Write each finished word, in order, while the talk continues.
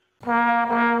Welcome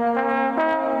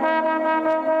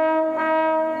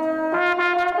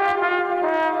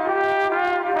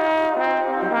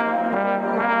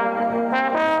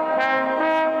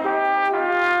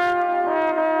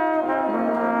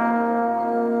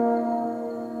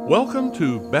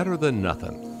to Better Than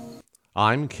Nothing.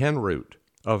 I'm Ken Root,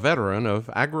 a veteran of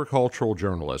agricultural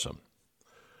journalism.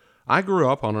 I grew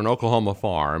up on an Oklahoma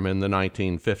farm in the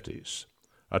 1950s,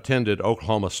 attended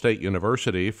Oklahoma State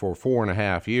University for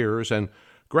 4.5 years, and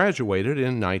graduated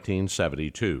in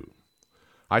 1972.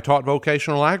 I taught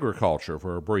vocational agriculture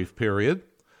for a brief period,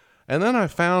 and then I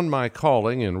found my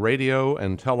calling in radio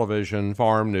and television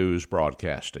farm news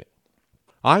broadcasting.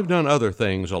 I've done other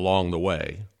things along the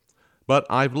way, but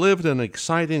I've lived an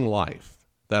exciting life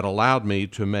that allowed me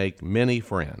to make many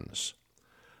friends.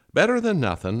 Better Than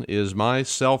Nothing is my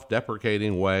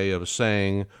self-deprecating way of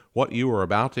saying what you are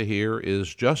about to hear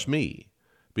is just me,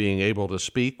 being able to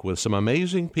speak with some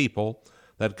amazing people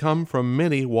that come from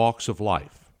many walks of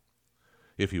life.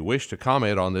 If you wish to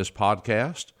comment on this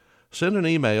podcast, send an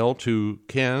email to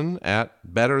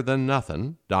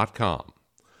ken@betterthannothing.com.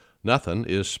 Nothing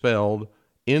is spelled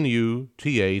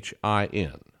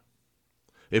Nuthin.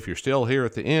 If you're still here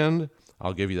at the end,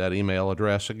 I'll give you that email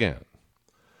address again.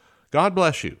 God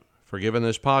bless you for giving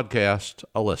this podcast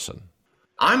a listen.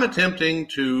 I'm attempting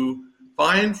to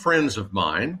find friends of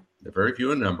mine, they're very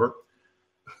few in number,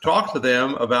 talk to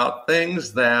them about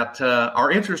things that are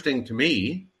interesting to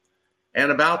me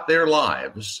and about their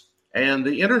lives and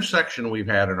the intersection we've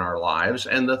had in our lives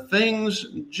and the things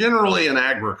generally in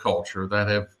agriculture that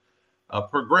have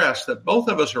progressed that both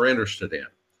of us are interested in.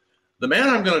 The man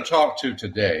I'm going to talk to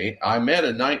today, I met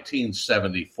in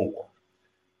 1974.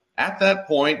 At that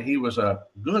point, he was a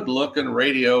good-looking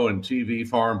radio and TV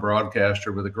farm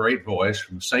broadcaster with a great voice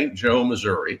from St. Joe,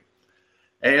 Missouri.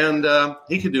 And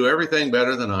he could do everything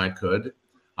better than I could.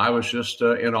 I was just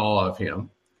in awe of him.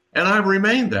 And I've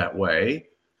remained that way.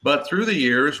 But through the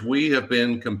years, we have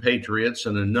been compatriots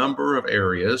in a number of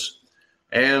areas.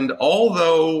 And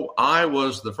although I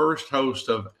was the first host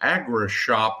of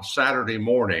Agri-Shop Saturday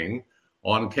morning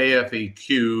on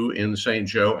KFEQ in St.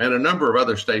 Joe and a number of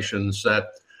other stations that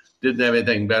didn't have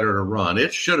anything better to run,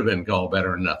 it should have been called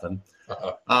Better Than Nothing.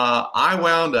 I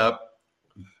wound up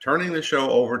turning the show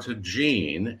over to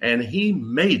Gene, and he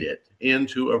made it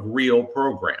into a real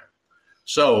program.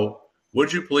 So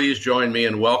would you please join me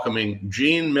in welcoming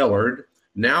Gene Millard,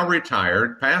 now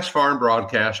retired, past farm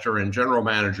broadcaster and general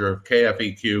manager of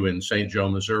KFEQ in St. Joe,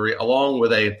 Missouri, along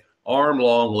with a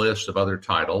arm-long list of other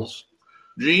titles.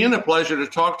 Gene, a pleasure to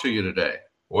talk to you today.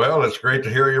 Well, it's great to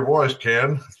hear your voice,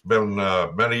 Ken. It's been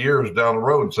many years down the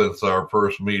road since our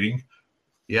first meeting.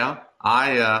 Yeah,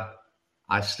 I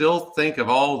still think of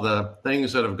all the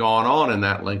things that have gone on in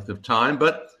that length of time,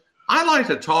 but I like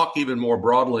to talk even more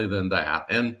broadly than that.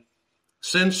 And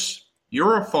since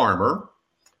you're a farmer,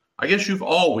 I guess you've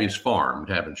always farmed,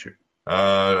 haven't you?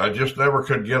 I just never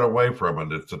could get away from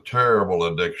it. It's a terrible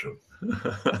addiction.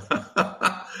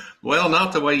 Well,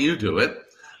 not the way you do it.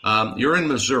 You're in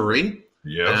Missouri.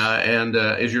 Yes. And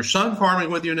is your son farming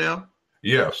with you now?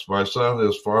 Yes, my son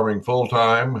is farming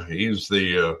full-time. He's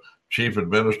the chief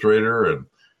administrator,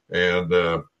 and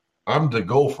I'm the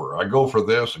gopher. I go for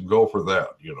this and go for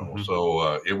that, Mm-hmm.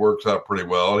 So it works out pretty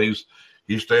well. He's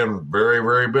staying very,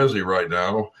 very busy right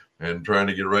now and trying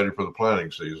to get ready for the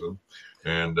planting season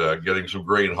and getting some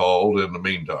grain hauled in the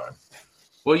meantime.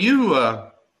 Well, you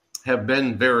have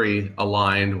been very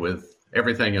aligned with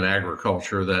everything in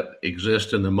agriculture that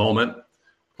exists in the moment,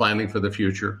 planning for the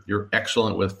future. You're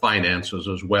excellent with finances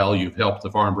as well. You've helped the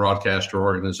Farm Broadcaster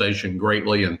Organization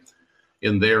greatly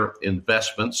in their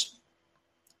investments.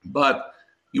 But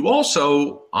you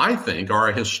also, I think, are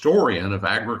a historian of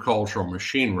agricultural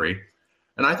machinery.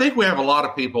 And I think we have a lot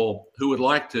of people who would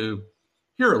like to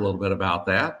hear a little bit about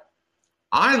that.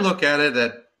 I look at it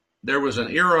that there was an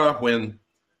era when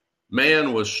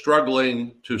man was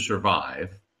struggling to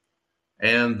survive,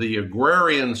 and the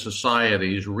agrarian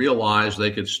societies realized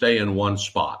they could stay in one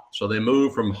spot. So they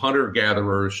moved from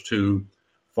hunter-gatherers to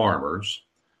farmers,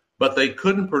 but they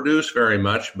couldn't produce very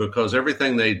much because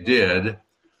everything they did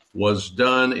was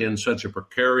done in such a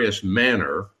precarious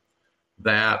manner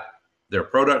that their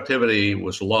productivity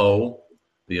was low,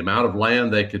 the amount of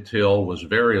land they could till was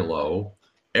very low,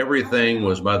 everything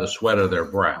was by the sweat of their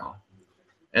brow.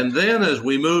 And then as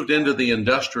we moved into the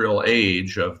industrial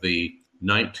age of the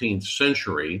 19th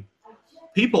century,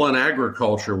 people in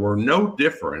agriculture were no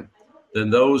different than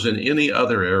those in any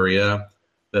other area,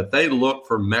 that they looked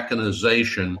for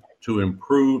mechanization to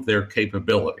improve their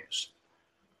capabilities.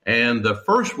 And the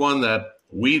first one that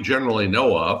we generally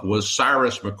know of was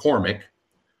Cyrus McCormick,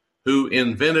 who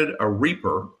invented a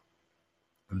reaper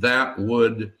that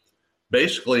would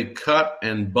basically cut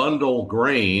and bundle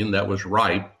grain that was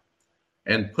ripe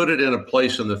and put it in a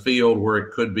place in the field where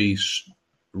it could be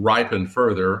ripened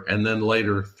further and then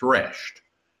later threshed.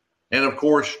 And of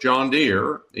course, John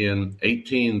Deere in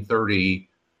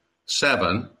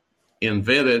 1837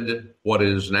 invented what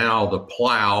is now the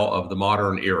plow of the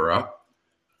modern era.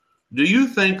 Do you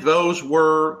think those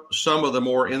were some of the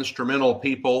more instrumental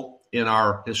people in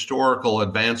our historical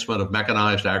advancement of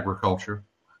mechanized agriculture?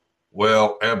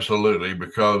 Well, absolutely,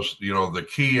 because, the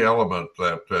key element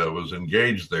that was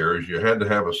engaged there is you had to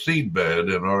have a seed bed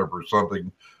in order for something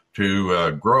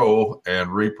to grow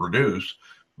and reproduce.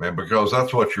 And because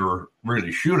that's what you're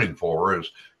really shooting for is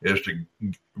to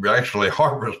actually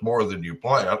harvest more than you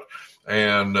plant.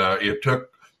 And it took,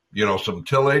 some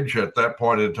tillage at that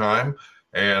point in time.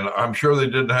 And I'm sure they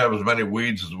didn't have as many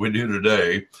weeds as we do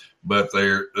today, but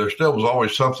there still was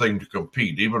always something to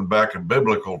compete. Even back in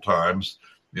biblical times,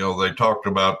 they talked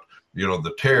about,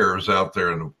 the tares out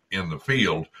there in the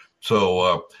field.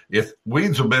 So if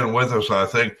weeds have been with us, I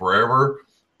think forever,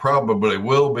 probably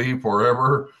will be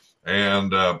forever.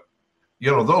 And,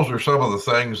 those are some of the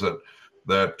things that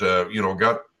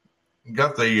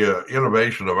got the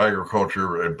innovation of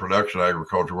agriculture and production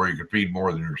agriculture where you could feed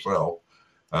more than yourself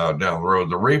down the road.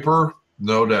 The reaper,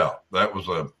 no doubt, that was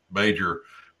a major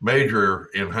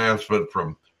enhancement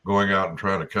from going out and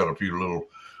trying to cut a few little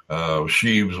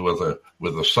sheaves with a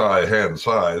hand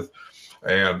scythe.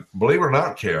 And believe it or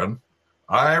not, Ken,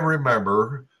 I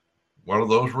remember one of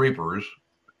those reapers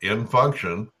in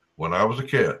function when I was a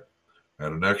kid. I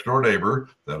had a next door neighbor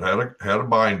that had a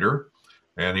binder,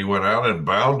 and he went out and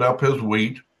bound up his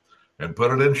wheat and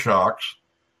put it in shocks.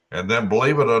 And then,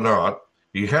 believe it or not,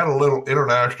 he had a little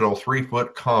International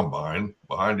 3-foot combine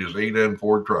behind his 8N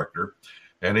Ford tractor,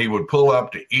 and he would pull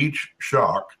up to each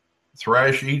shock,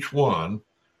 thrash each one,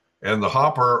 and the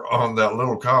hopper on that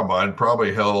little combine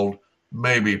probably held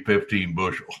maybe 15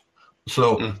 bushels.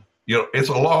 So, it's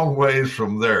a long ways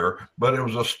from there, but it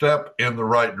was a step in the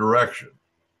right direction.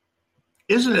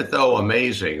 Isn't it, though,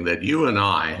 amazing that you and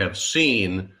I have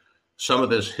seen some of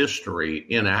this history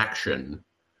in action?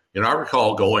 I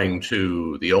recall going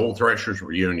to the old Threshers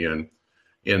Reunion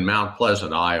in Mount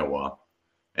Pleasant, Iowa,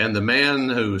 and the man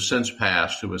who since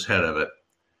passed, who was head of it,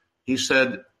 he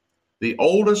said, the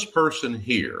oldest person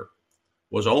here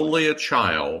was only a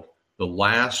child the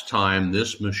last time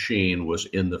this machine was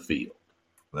in the field.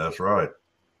 That's right.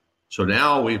 So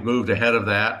now we've moved ahead of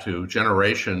that to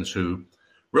generations who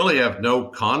really have no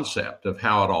concept of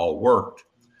how it all worked.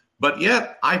 But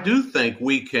yet, I do think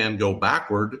we can go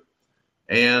backward,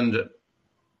 and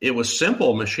it was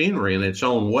simple machinery in its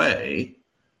own way,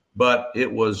 but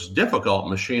it was difficult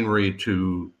machinery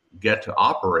to get to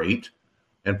operate,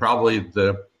 and probably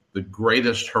the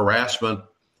greatest harassment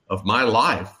of my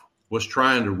life was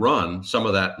trying to run some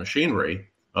of that machinery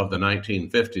of the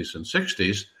 1950s and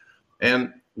 60s.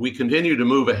 And we continue to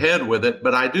move ahead with it,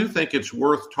 but I do think it's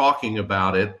worth talking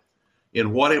about it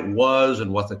in what it was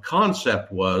and what the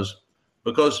concept was,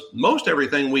 because most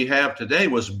everything we have today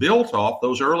was built off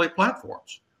those early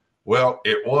platforms. Well,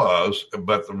 it was,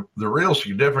 but the real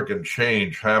significant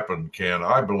change happened, Ken,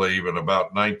 I believe, in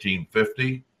about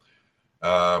 1950,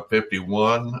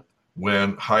 51,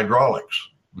 when hydraulics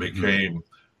became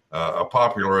a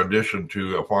popular addition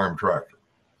to a farm tractor.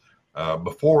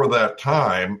 Before that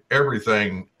time,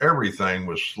 everything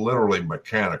was literally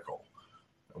mechanical,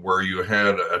 where you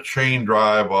had a chain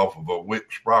drive off of a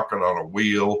sprocket on a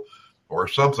wheel or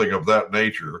something of that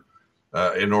nature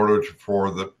in order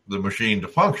for the machine to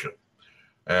function.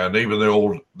 And even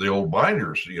the old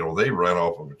binders, they ran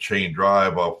off of a chain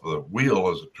drive off the wheel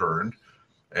as it turned.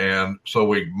 And so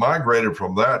we migrated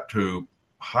from that to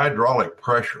hydraulic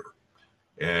pressure.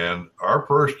 And our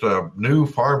first new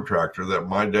farm tractor that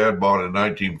my dad bought in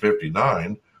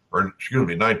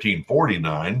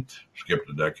 1949, skipped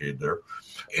a decade there,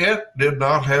 it did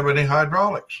not have any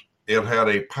hydraulics. It had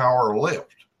a power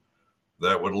lift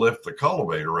that would lift the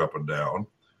cultivator up and down,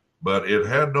 but it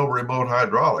had no remote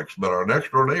hydraulics. But our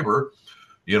next door neighbor,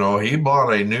 he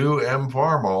bought a new M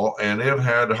Farmall and it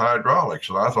had hydraulics.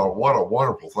 And I thought, what a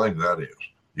wonderful thing that is.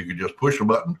 You could just push a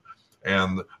button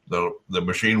and the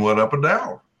machine went up and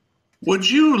down. Would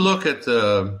you look at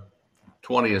the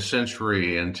 20th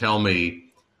century and tell me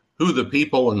who the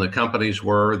people and the companies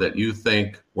were that you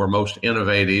think were most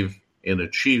innovative in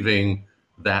achieving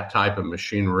that type of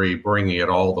machinery, bringing it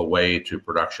all the way to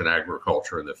production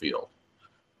agriculture in the field?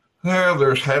 Well,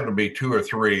 there's had to be two or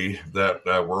three that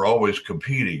were always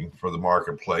competing for the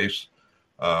marketplace.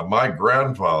 My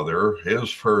grandfather,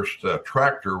 his first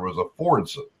tractor was a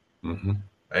Fordson. Mm-hmm.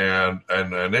 and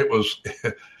it was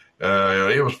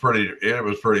it was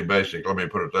pretty basic. Let me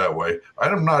put it that way.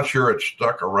 I'm not sure it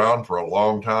stuck around for a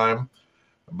long time,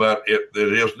 but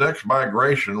his next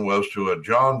migration was to a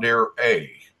John Deere a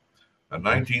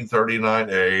 1939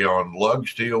 A on lug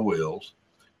steel wheels,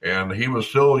 and he was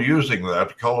still using that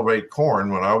to cultivate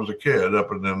corn when I was a kid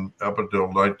up until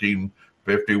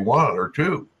 1951 or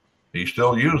 2. He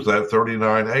still used that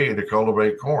 39A to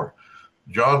cultivate corn.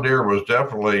 John Deere was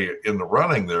definitely in the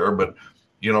running there, but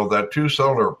that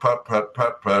 2-cylinder putt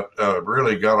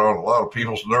really got on a lot of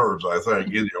people's nerves. I think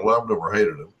either you loved him or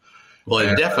hated him. Well,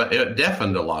 it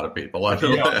deafened a lot of people. That's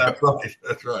right.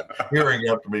 That's right. Hearing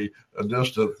got to be a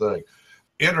distant thing.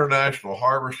 International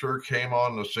Harvester came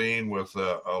on the scene with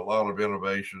a lot of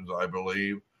innovations, I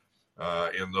believe,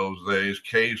 in those days.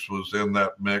 Case was in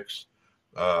that mix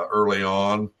early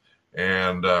on.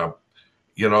 And,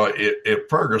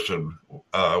 Ferguson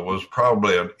was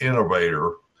probably an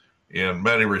innovator in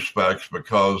many respects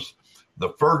because the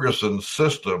Ferguson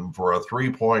system for a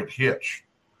 3-point hitch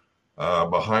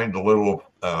behind the little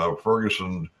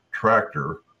Ferguson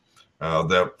tractor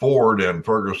that Ford and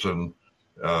Ferguson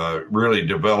really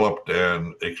developed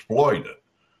and exploited.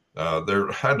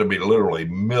 There had to be literally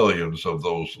millions of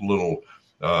those little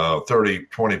 30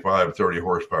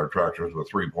 horsepower tractors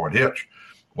with 3-point hitch.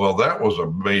 Well, that was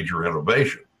a major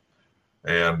innovation.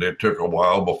 And it took a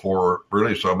while before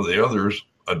really some of the others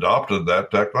adopted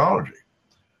that technology.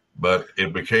 But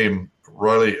it became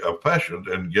really efficient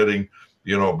in getting,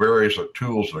 various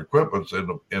tools and equipments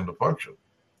into function.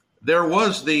 There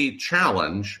was the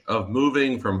challenge of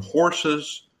moving from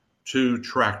horses to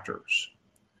tractors.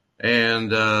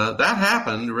 And that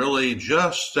happened really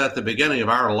just at the beginning of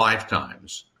our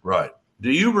lifetimes. Right.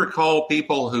 Do you recall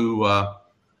people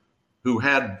who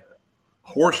had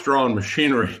horse-drawn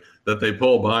machinery that they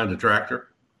pulled behind a tractor?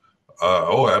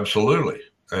 Oh, absolutely.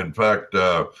 In fact,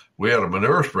 we had a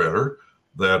manure spreader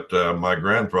that my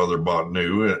grandfather bought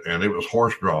new, and it was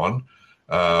horse-drawn,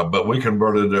 but we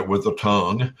converted it with a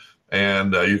tongue,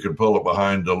 and you could pull it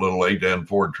behind a little 8N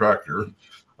Ford tractor.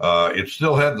 It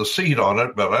still had the seat on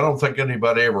it, but I don't think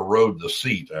anybody ever rode the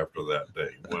seat after that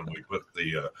day when we put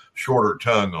the shorter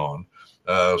tongue on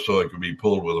so it could be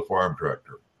pulled with a farm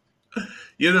tractor.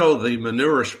 The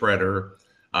manure spreader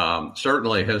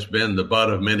certainly has been the butt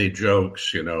of many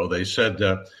jokes. They said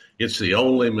it's the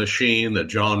only machine that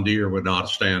John Deere would not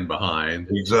stand behind.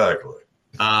 Exactly.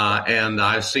 And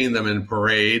I've seen them in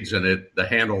parades, and the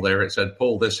handle there, it said,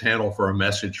 "Pull this handle for a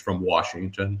message from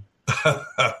Washington."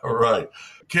 Right.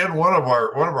 Ken, one of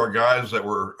our guys that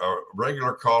were a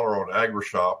regular caller on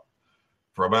AgriShop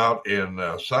from out in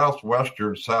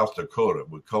southwestern South Dakota,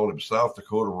 we called him South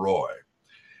Dakota Roy.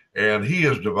 And he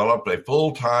has developed a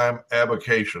full-time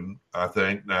avocation, I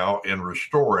think, now in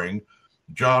restoring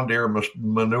John Deere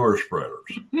manure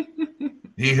spreaders.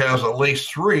 He has at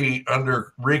least 3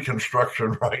 under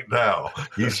reconstruction right now.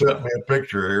 He sent me a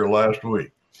picture here last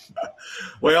week.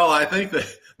 Well, I think that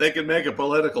they can make a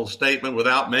political statement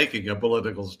without making a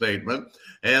political statement,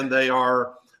 and they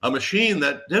are a machine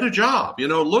that did a job.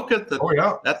 Look at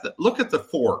the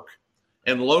fork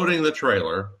and loading the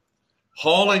trailer,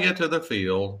 hauling it to the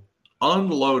field,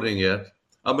 unloading it.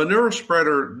 A manure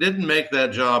spreader didn't make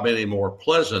that job any more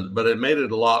pleasant, but it made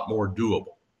it a lot more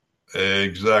doable.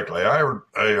 Exactly.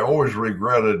 I always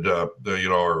regretted,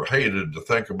 or hated to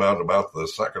think about the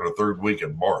second or third week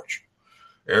in March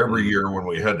every year when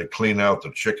we had to clean out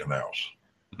the chicken house.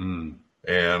 Mm.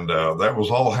 And that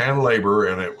was all hand labor,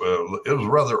 and it was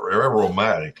rather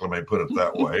aromatic, let me put it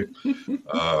that way.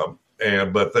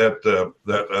 But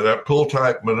that pull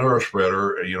type manure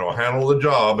spreader, handled the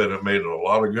job, and it made a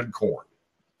lot of good corn.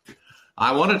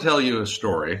 I want to tell you a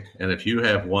story, and if you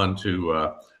have one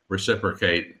to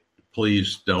reciprocate,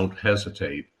 please don't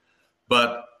hesitate.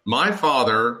 But my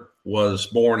father was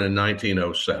born in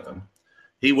 1907.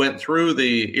 He went through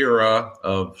the era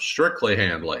of strictly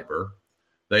hand labor.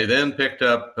 They then picked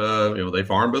up, they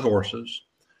farmed with horses.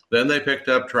 Then they picked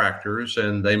up tractors,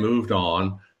 and they moved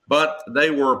on. But they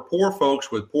were poor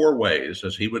folks with poor ways,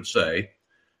 as he would say.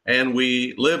 And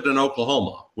we lived in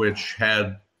Oklahoma, which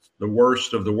had the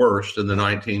worst of the worst in the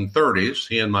 1930s.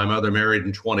 He and my mother married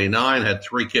in 1929, had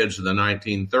 3 kids in the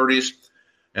 1930s.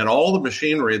 And all the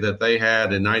machinery that they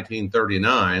had in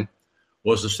 1939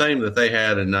 was the same that they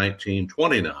had in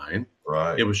 1929.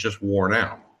 Right. It was just worn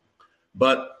out.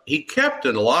 But he kept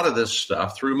a lot of this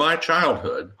stuff through my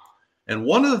childhood. And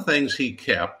one of the things he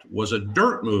kept was a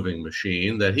dirt moving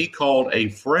machine that he called a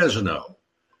Fresno.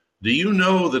 Do you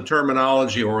know the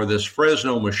terminology or this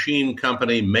Fresno machine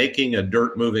company making a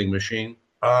dirt moving machine?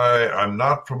 I'm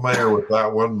not familiar with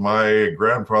that one. My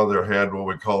grandfather had what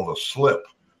we called a slip,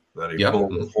 that he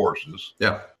pulled with horses.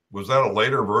 Yeah. Was that a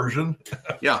later version?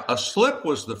 Yeah, a slip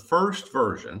was the first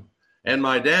version. And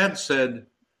my dad said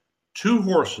 2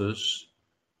 horses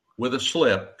with a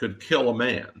slip could kill a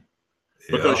man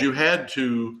because you had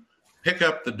to pick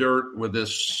up the dirt with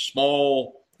this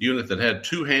small unit that had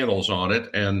 2 handles on it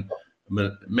and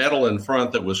metal in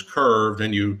front that was curved,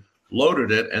 and you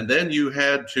loaded it, and then you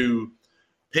had to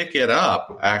pick it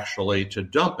up, actually, to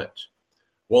dump it.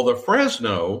 Well, the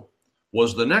Fresno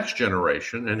was the next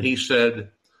generation, and he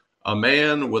said a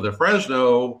man with a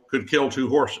Fresno could kill 2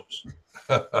 horses.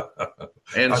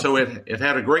 And so it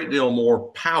had a great deal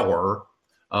more power,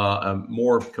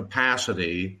 more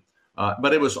capacity,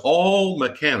 but it was all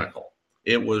mechanical.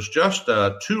 It was just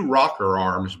 2 rocker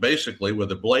arms, basically,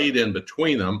 with a blade in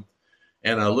between them,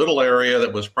 and a little area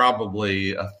that was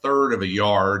probably a third of a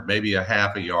yard, maybe a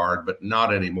half a yard, but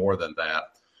not any more than that,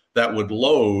 that would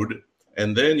load.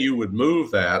 And then you would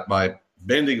move that by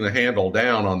bending the handle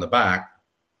down on the back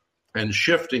and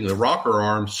shifting the rocker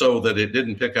arm so that it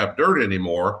didn't pick up dirt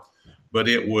anymore, but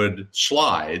it would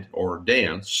slide or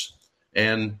dance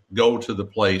and go to the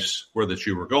place where that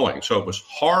you were going. So it was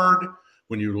hard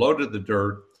when you loaded the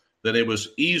dirt, then it was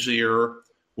easier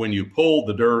when you pulled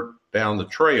the dirt down the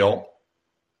trail.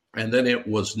 And then it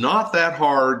was not that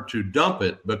hard to dump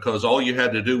it because all you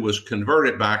had to do was convert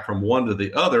it back from one to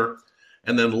the other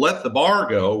and then let the bar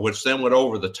go, which then went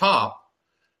over the top,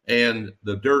 and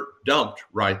the dirt dumped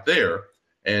right there.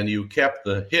 And you kept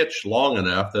the hitch long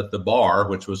enough that the bar,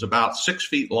 which was about 6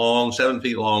 feet long, 7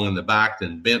 feet long in the back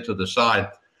and bent to the side,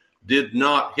 did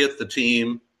not hit the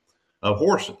team of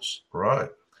horses. Right.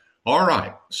 All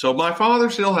right. So my father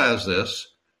still has this,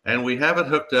 and we have it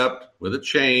hooked up with a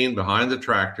chain behind the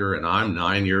tractor, and I'm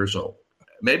 9 years old.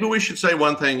 Maybe we should say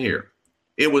one thing here.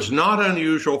 It was not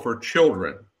unusual for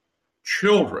children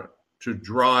to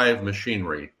drive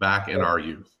machinery back in our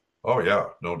youth. Oh, yeah,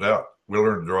 no doubt. We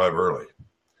learned to drive early.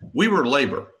 We were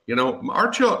labor. You know,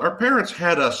 our parents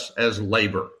had us as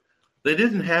labor. They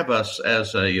didn't have us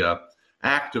as a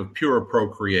act of pure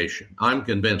procreation. I'm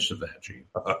convinced of that, Gene.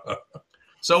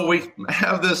 So we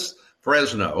have this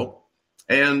Fresno,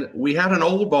 and we had an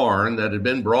old barn that had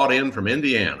been brought in from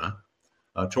Indiana,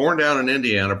 torn down in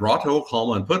Indiana, brought to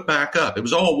Oklahoma, and put back up. It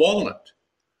was all walnut.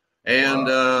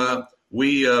 And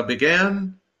we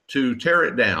began to tear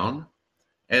it down,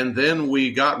 and then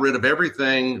we got rid of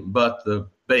everything but the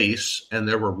base, and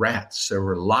there were rats. There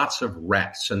were lots of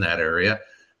rats in that area.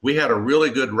 We had a really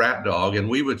good rat dog, and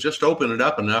we would just open it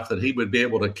up enough that he would be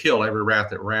able to kill every rat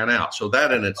that ran out. So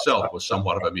that in itself was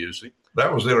somewhat of amusing.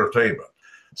 That was entertainment.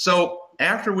 So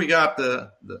after we got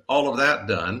all of that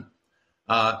done,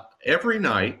 every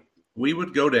night we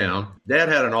would go down. Dad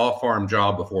had an off-farm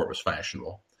job before it was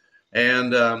fashionable.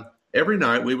 And every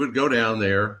night we would go down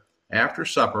there after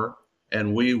supper,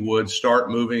 and we would start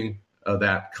moving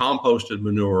that composted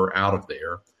manure out of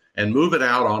there and move it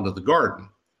out onto the garden.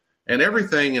 And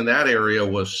everything in that area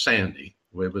was sandy.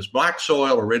 It was black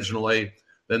soil originally.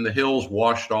 Then the hills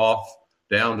washed off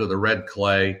down to the red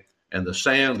clay, and the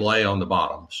sand lay on the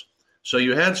bottoms. So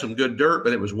you had some good dirt,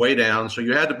 but it was way down. So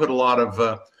you had to put a lot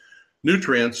of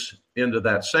nutrients into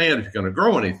that sand if you're going to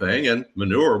grow anything, and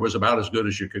manure was about as good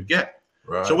as you could get.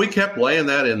 Right. So we kept laying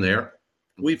that in there.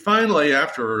 We finally,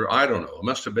 after, I don't know, it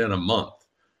must have been a month,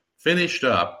 finished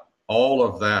up all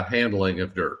of that handling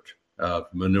of dirt, of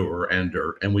manure and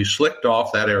dirt, and we slicked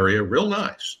off that area real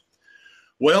nice.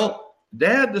 Well,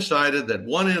 Dad decided that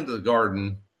one end of the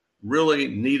garden really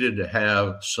needed to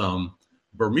have some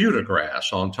Bermuda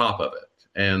grass on top of it.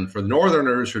 And for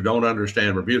northerners who don't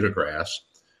understand Bermuda grass,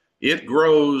 it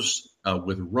grows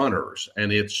with runners,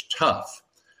 and it's tough,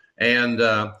 and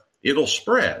it'll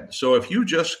spread. So if you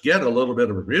just get a little bit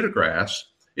of Bermuda grass,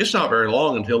 it's not very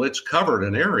long until it's covered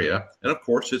an area. And of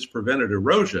course, it's prevented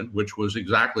erosion, which was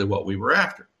exactly what we were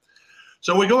after.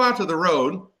 So we go out to the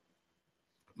road,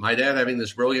 my dad having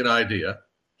this brilliant idea.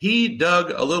 He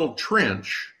dug a little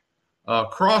trench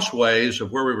crossways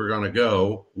of where we were going to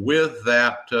go with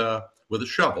that, with a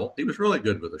shovel. He was really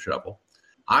good with a shovel.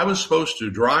 I was supposed to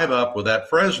drive up with that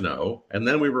Fresno, and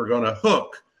then we were going to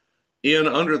hook in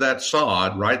under that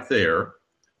sod right there.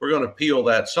 We're going to peel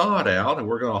that sod out, and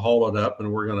we're going to haul it up,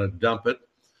 and we're going to dump it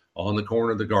on the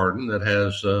corner of the garden that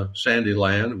has sandy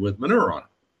land with manure on it.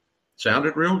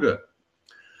 Sounded real good.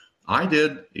 I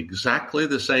did exactly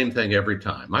the same thing every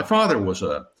time. My father was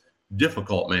a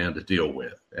difficult man to deal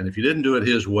with, and if you didn't do it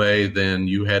his way, then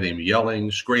you had him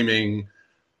yelling, screaming,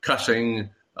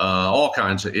 cussing, all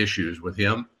kinds of issues with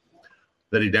him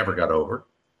that he never got over.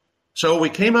 So we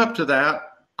came up to that.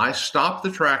 I stopped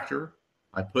the tractor.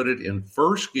 I put it in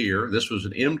first gear. This was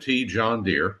an MT John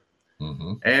Deere.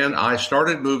 Mm-hmm. And I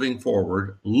started moving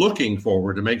forward, looking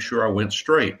forward to make sure I went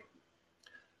straight.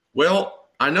 Well,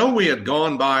 I know we had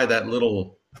gone by that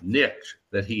little niche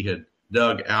that he had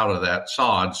dug out of that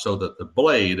sod so that the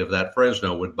blade of that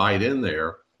Fresno would bite in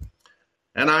there.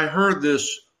 And I heard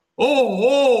this,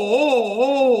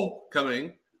 oh,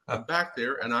 coming back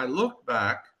there. And I looked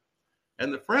back,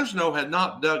 and the Fresno had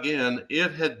not dug in.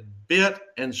 It had bit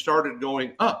and started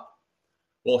going up.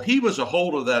 Well, he was a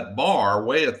hold of that bar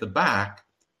way at the back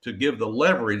to give the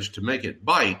leverage to make it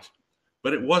bite,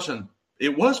 but it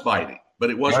was biting,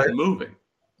 but it wasn't moving.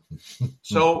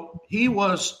 So he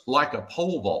was like a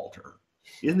pole vaulter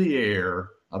in the air,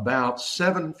 about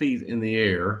 7 feet in the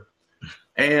air,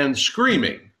 and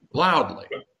screaming loudly.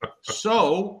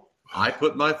 So I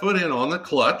put my foot in on the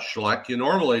clutch like you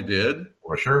normally did.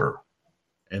 Well, sure.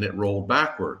 And it rolled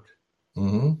backward.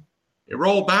 Mm-hmm. It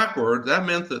rolled backward. That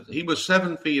meant that he was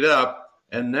 7 feet up,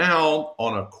 and now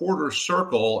on a quarter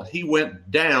circle, he went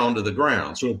down to the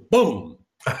ground. So boom,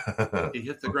 he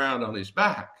hit the ground on his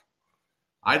back.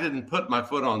 I didn't put my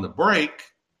foot on the brake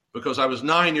because I was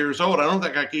 9 years old. I don't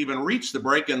think I could even reach the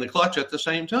brake and the clutch at the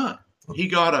same time. He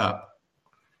got up,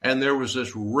 and there was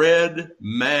this red,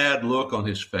 mad look on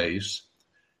his face,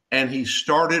 and he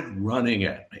started running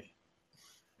at me.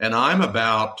 And I'm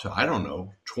about,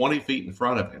 20 feet in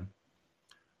front of him.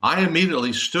 I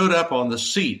immediately stood up on the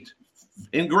seat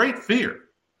in great fear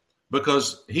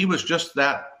because he was just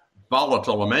that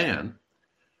volatile a man.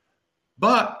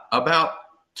 But about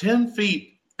 10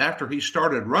 feet after he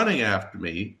started running after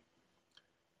me,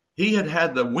 he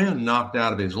had the wind knocked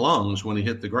out of his lungs when he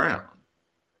hit the ground.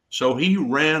 So he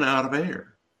ran out of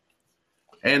air.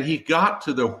 And he got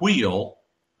to the wheel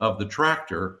of the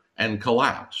tractor and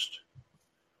collapsed,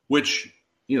 which,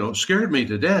 scared me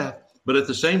to death. But at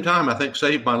the same time, I think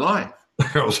saved my life.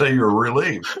 I'll say you're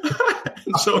relieved.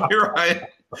 And so here I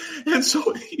am. And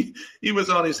so he was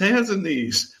on his hands and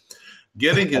knees,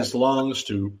 getting his lungs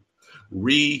to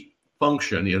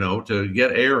re-function, to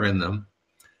get air in them.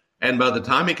 And by the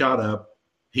time he got up,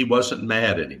 he wasn't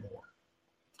mad anymore.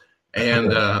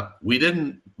 And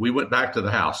we went back to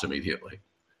the house immediately.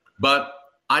 But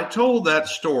I told that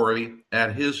story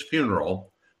at his funeral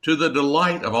to the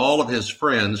delight of all of his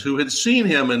friends who had seen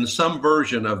him in some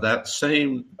version of that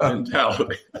same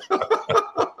mentality.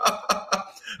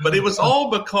 But it was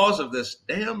all because of this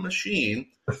damn machine.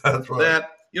 That's right. That,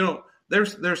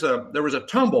 there was a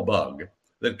tumble bug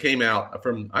that came out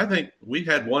from, I think we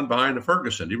had one behind a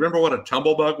Ferguson. Do you remember what a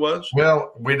tumble bug was?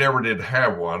 Well, we never did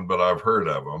have one, but I've heard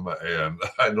of them, and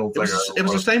I don't think it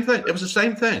was the same thing. It was the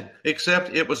same thing,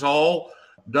 except it was all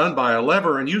done by a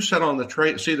lever, and you sat on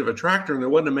the seat of a tractor, and there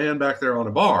wasn't a man back there on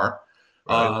a bar.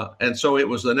 Right. And so it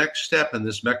was the next step in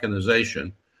this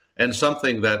mechanization, and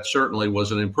something that certainly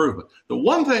was an improvement. The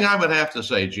one thing I would have to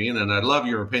say, Gene, and I'd love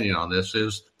your opinion on this,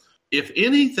 is if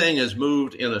anything has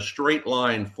moved in a straight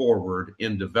line forward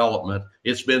in development,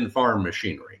 it's been farm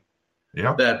machinery.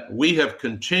 Yeah. That we have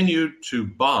continued to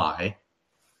buy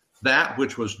that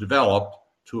which was developed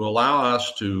to allow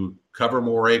us to cover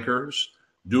more acres,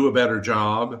 do a better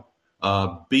job,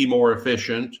 be more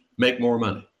efficient, make more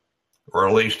money. Or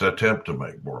at least attempt to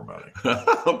make more money.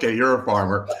 Okay, you're a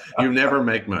farmer. You never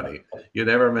make money. You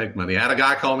never make money. I had a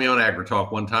guy call me on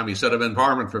AgriTalk one time. He said, I've been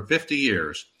farming for 50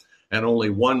 years, and only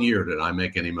 1 year did I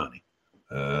make any money.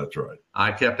 That's right.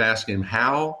 I kept asking him,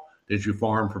 how did you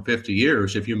farm for 50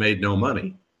 years if you made no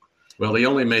money? Well, he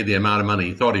only made the amount of money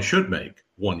he thought he should make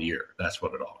 1 year. That's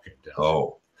what it all came down to.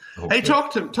 Oh. Okay. Hey,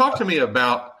 talk to me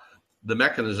about the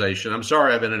mechanization. I'm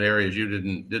sorry I've been in areas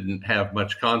you didn't have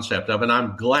much concept of, and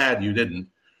I'm glad you didn't.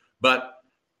 But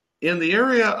in the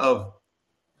area of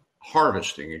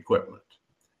harvesting equipment,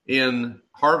 in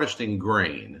harvesting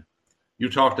grain, you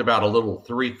talked about a little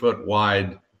 3-foot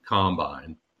wide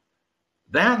combine.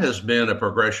 That has been a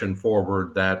progression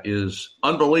forward that is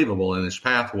unbelievable in its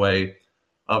pathway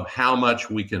of how much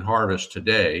we can harvest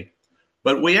today.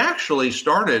 But we actually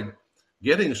started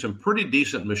getting some pretty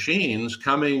decent machines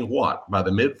coming, by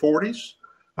the mid-40s?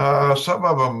 Some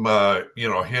of them,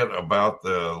 hit about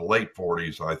the late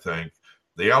 40s, I think.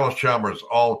 The Alice Chalmers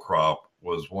All Crop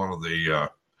was one of the,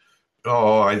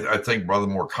 I think one of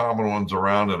the more common ones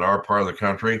around in our part of the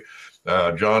country.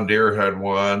 John Deere had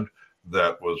one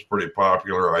that was pretty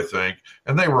popular, I think.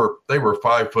 And they were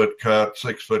 5-foot cut,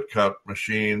 6-foot cut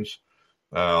machines.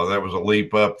 That was a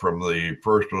leap up from the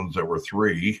first ones that were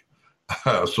 3.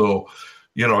 So,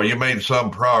 you made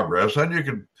some progress, and you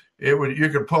could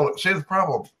pull it. See, the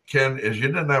problem, Ken, is you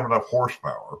didn't have enough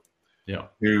horsepower. Yeah.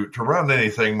 To run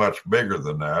anything much bigger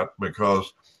than that,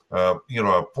 because a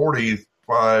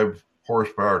 45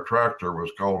 horsepower tractor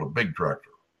was called a big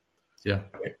tractor. Yeah.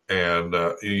 And,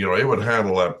 it would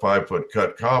handle that 5-foot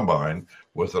cut combine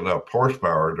with enough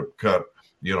horsepower to cut,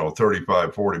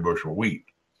 35, 40 bushel wheat.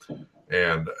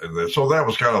 And so that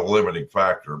was kind of a limiting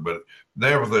factor. But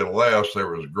nevertheless, there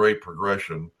was great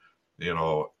progression,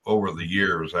 over the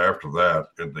years after that.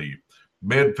 In the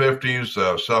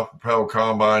mid-50s, self-propelled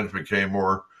combines became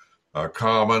more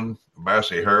common.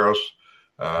 Massey Harris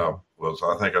was,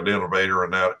 I think, an innovator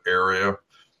in that area.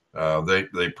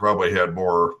 They probably had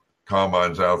more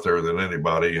combines out there than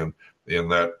anybody in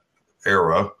that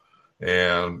era.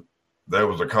 And that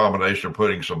was a combination of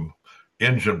putting some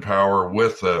engine power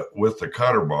with the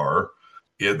cutter bar.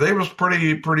 They was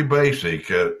pretty basic.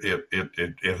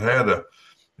 It had a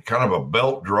kind of a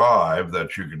belt drive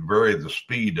that you could vary the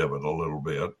speed of it a little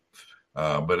bit,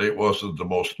 but it wasn't the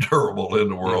most durable in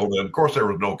the world. And of course, there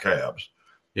was no cabs.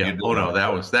 Yeah. Oh no,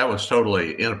 that was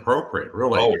totally inappropriate.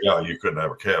 Really. Oh yeah, you couldn't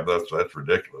have a cab. That's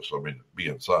ridiculous. I mean, be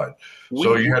inside.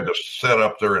 So you had to set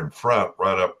up there in front,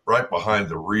 right behind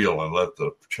the reel, and let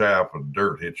the chaff and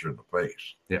dirt hit you in the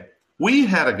face. Yeah. We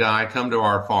had a guy come to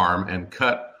our farm and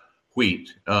cut wheat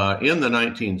in the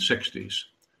 1960s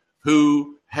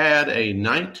who had a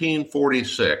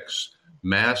 1946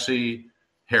 Massey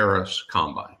Harris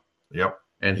combine. Yep.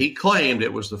 And he claimed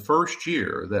it was the first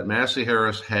year that Massey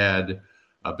Harris had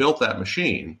built that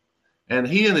machine. And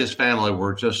he and his family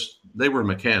they were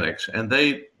mechanics, and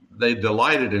they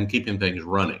delighted in keeping things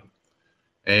running.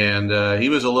 And he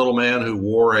was a little man who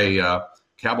wore a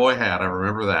cowboy hat. I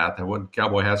remember that.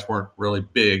 Cowboy hats weren't really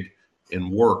big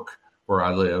in work where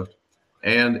I lived.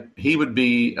 And he would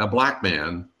be a black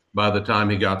man by the time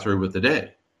he got through with the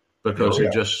day, because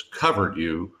it just covered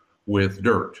you with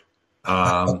dirt.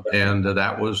 And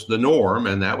that was the norm,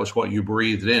 and that was what you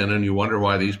breathed in. And you wonder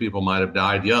why these people might have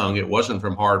died young. It wasn't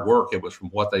from hard work. It was from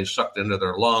what they sucked into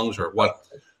their lungs or what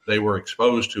they were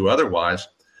exposed to otherwise.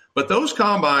 But those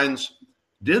combines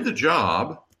did the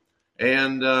job.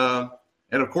 And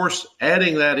of course,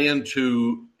 adding that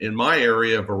into, in my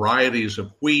area, varieties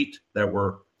of wheat that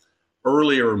were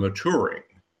earlier maturing.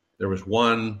 There was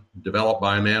one developed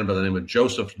by a man by the name of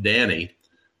Joseph Danny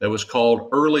that was called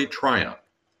Early Triumph.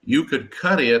 You could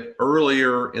cut it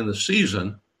earlier in the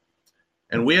season.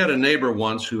 And we had a neighbor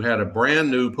once who had a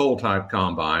brand new pull-type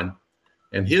combine,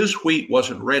 and his wheat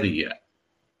wasn't ready yet.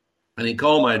 And he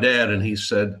called my dad and he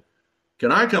said,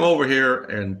 "Can I come over here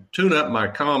and tune up my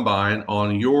combine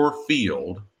on your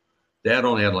field?" Dad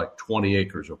only had like 20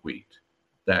 acres of wheat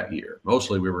that year.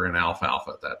 Mostly we were in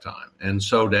alfalfa at that time. And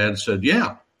so Dad said,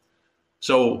 yeah.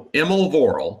 So Emil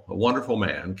Vorel, a wonderful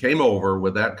man, came over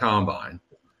with that combine,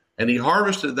 and he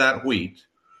harvested that wheat.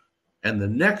 And the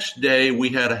next day we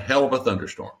had a hell of a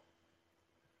thunderstorm.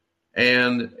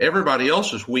 And everybody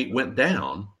else's wheat went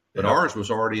down, but ours was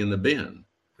already in the bin.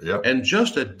 Yep. And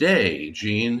just a day,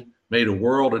 Gene, made a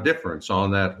world of difference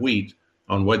on that wheat,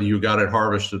 on whether you got it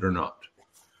harvested or not.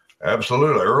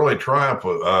 Absolutely. Early Triumph.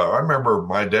 I remember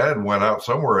my dad went out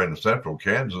somewhere in central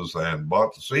Kansas and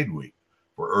bought the seed wheat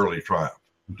for Early Triumph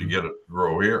to get it to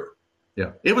grow here.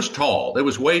 Yeah. It was tall. It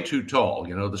was way too tall.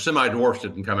 The semi-dwarfs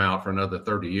didn't come out for another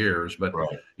 30 years, but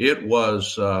it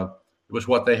was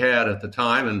what they had at the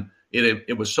time. And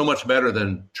it was so much better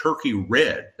than Turkey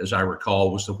Red, as I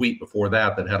recall, was the wheat before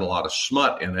that had a lot of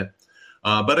smut in it.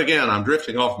 But again, I'm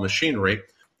drifting off machinery.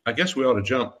 I guess we ought to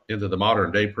jump into the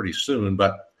modern day pretty soon,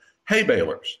 but hay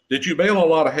balers. Did you bale a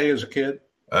lot of hay as a kid?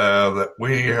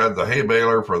 We had the hay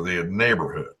baler for the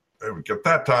neighborhood. At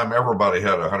that time, everybody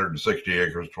had 160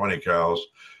 acres, 20 cows,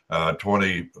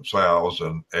 20 sows,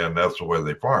 and that's the way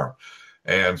they farmed.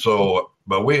 And so,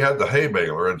 but we had the hay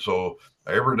baler, and so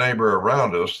every neighbor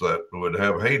around us that would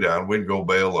have hay down, we'd go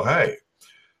bale the hay.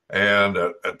 And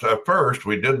at first,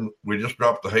 we just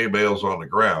dropped the hay bales on the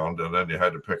ground, and then you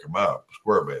had to pick them up,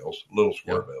 square bales, little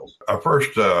square bales. Our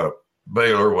first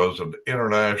baler was an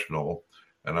International,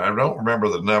 and I don't remember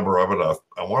the number of it.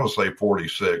 I want to say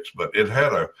 46, but it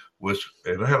had an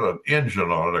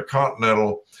engine on it, a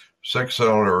Continental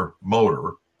 6-cylinder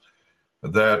motor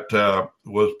that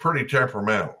was pretty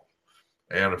temperamental.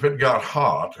 And if it got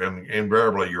hot, and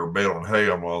invariably you're baling hay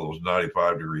on one of those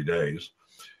 95-degree days,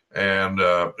 and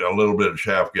a little bit of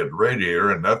chaff get the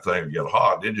radiator, and that thing would get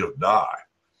hot, it'd just die.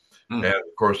 And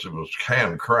of course, it was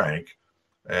hand crank,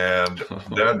 and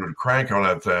Dad would crank on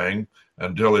that thing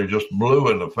until he just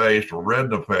blew in the face or red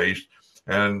in the face.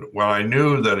 And when I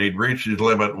knew that he'd reached his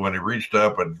limit, when he reached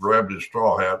up and grabbed his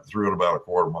straw hat and threw it about a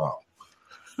quarter mile.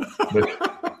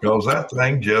 Because that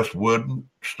thing just wouldn't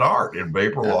start in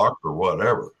vapor lock or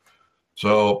whatever.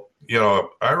 So,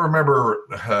 I remember,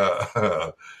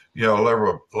 there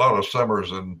were a lot of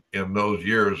summers in those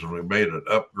years when we made an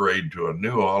upgrade to a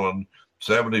New Holland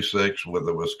 76 with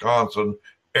a Wisconsin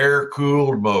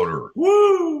air-cooled motor.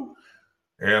 Woo!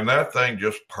 And that thing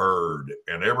just purred.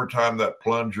 And every time that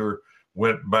plunger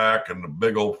went back and the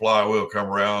big old flywheel come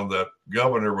around, that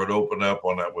governor would open up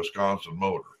on that Wisconsin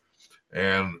motor.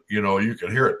 And, you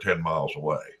could hear it 10 miles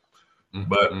away. Mm-hmm.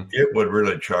 But it would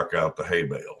really chuck out the hay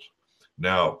bales.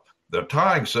 Now, the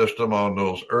tying system on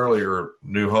those earlier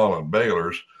New Holland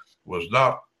balers was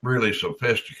not really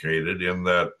sophisticated in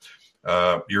that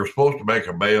you're supposed to make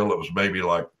a bale that was maybe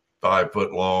like 5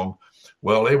 foot long.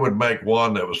 Well, they would make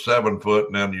one that was 7 foot,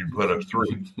 and then you'd put a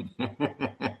 3.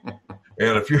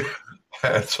 And if you're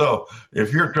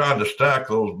trying to stack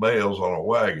those bales on a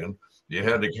wagon, you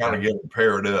had to kind of get them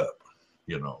paired up.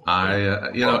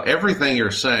 Everything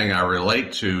you're saying, I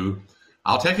relate to.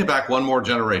 I'll take it back one more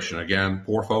generation. Again,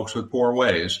 poor folks with poor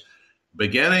ways.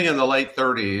 Beginning in the late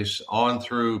 30s on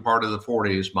through part of the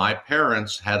 40s, my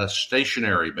parents had a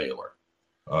stationary baler.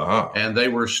 Uh-huh. And they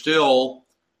were still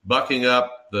bucking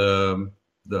up the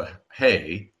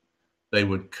hay. They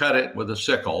would cut it with a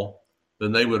sickle.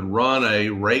 Then they would run a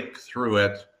rake through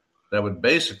it that would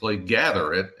basically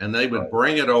gather it, and they would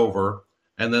bring it over,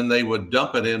 and then they would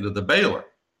dump it into the baler.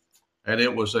 And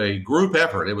it was a group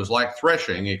effort. It was like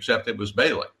threshing, except it was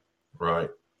baling.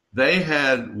 Right. They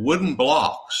had wooden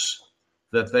blocks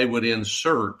that they would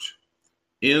insert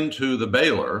into the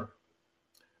baler,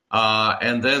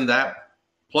 and then that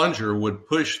plunger would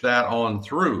push that on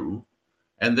through,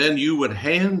 and then you would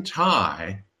hand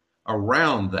tie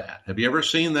around that. Have you ever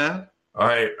seen that?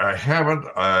 I haven't.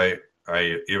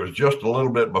 It was just a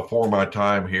little bit before my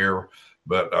time here,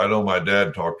 but I know my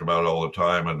dad talked about it all the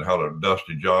time and how a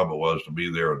dusty job it was to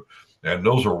be there. And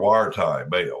those are wire tie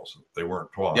bales. They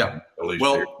weren't twine. Yeah. At least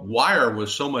wire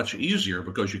was so much easier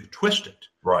because you could twist it.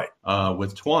 Right.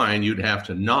 With twine, you'd have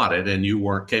to knot it, and you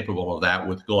weren't capable of that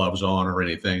with gloves on or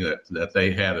anything that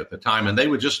they had at the time. And they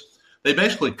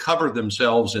basically covered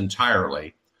themselves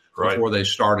entirely before they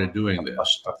started doing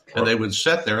this. And they would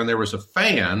sit there, and there was a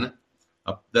fan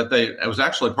it was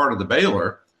actually part of the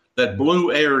baler that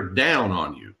blew air down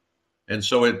on you. And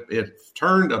so it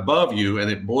turned above you,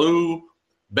 and it blew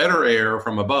better air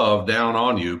from above down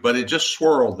on you, but it just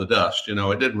swirled the dust.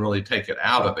 It didn't really take it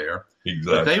out of there.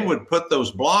 Exactly. But they would put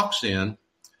those blocks in,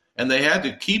 and they had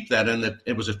to keep that in.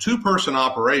 It was a 2-person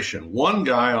operation. One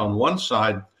guy on one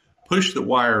side pushed the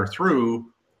wire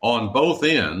through on both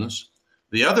ends.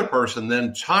 The other person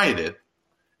then tied it,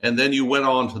 and then you went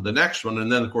on to the next one.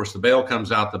 And then, of course, the bale comes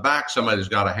out the back. Somebody's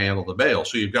got to handle the bale.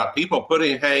 So you've got people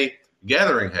putting hay,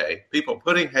 gathering hay, people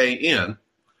putting hay in,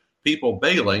 people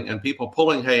baling, and people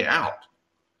pulling hay out.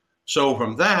 So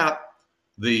from that,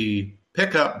 the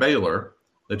pickup baler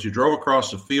that you drove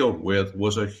across the field with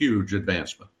was a huge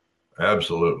advancement.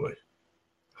 Absolutely.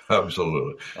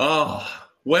 Absolutely.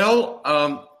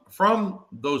 From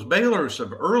those balers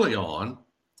of early on,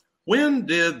 when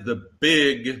did the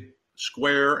big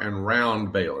square and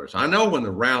round balers? I know when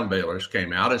the round balers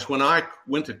came out, it's when I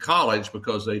went to college,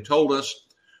 because they told us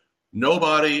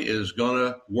nobody is going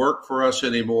to work for us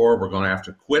anymore. We're going to have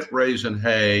to quit raising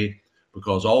hay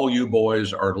because all you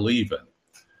boys are leaving.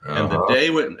 Uh-huh.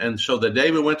 And so the day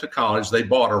we went to college, they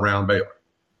bought a round baler.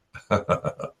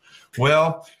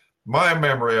 Well, my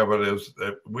memory of it is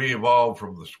that we evolved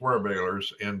from the square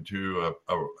balers into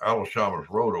a Alashama's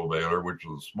roto baler, which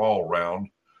was a small round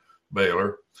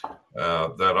baler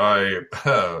that I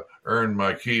earned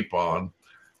my keep on.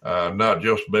 Not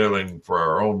just baling for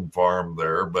our own farm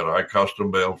there, but I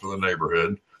custom baled for the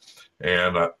neighborhood.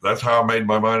 And that's how I made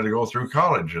my money to go through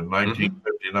college in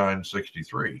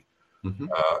 1959-63,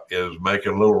 is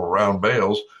making little round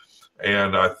bales.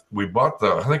 And we bought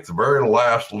I think the very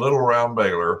last little round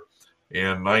baler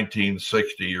in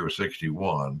 1960 or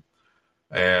 61.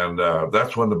 And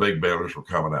that's when the big balers were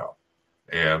coming out.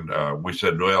 And we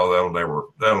said, well,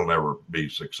 that'll never be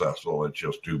successful. It's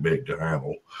just too big to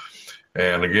handle.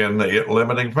 And again, the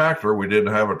limiting factor, we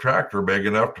didn't have a tractor big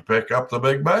enough to pick up the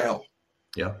big bale.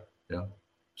 Yeah.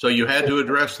 So you had to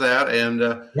address that,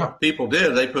 and people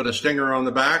did. They put a stinger on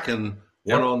the back and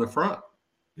one on the front.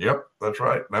 Yep, that's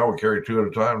right. Now we carry 2 at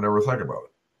a time, never think about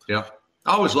it. Yeah.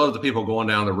 I always love the people going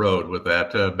down the road with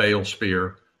that bale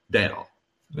spear down.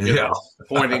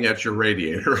 Pointing at your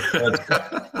radiator.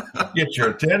 Get your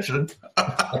attention.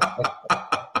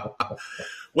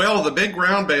 Well, the big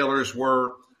round balers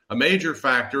were a major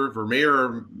factor.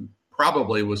 Vermeer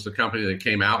probably was the company that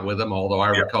came out with them, although I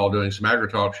recall doing some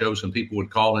AgriTalk shows and people would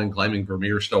call in claiming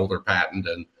Vermeer stole their patent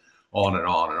and on and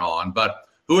on and on. But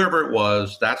whoever it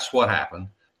was, that's what happened.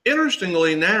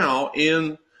 Interestingly, now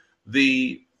in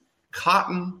the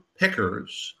cotton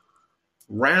pickers,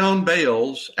 round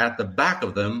bales at the back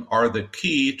of them are the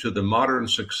key to the modern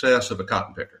success of a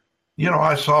cotton picker.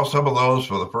 I saw some of those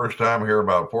for the first time here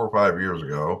about 4 or 5 years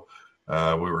ago.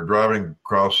 We were driving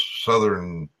across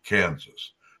southern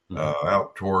Kansas,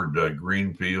 out toward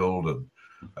Greenfield, and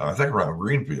I think around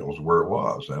Greenfield is where it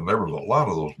was. And there was a lot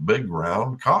of those big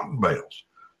round cotton bales.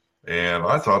 And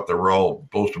I thought they were all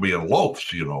supposed to be in loaves,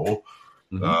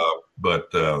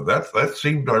 but that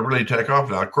seemed to really take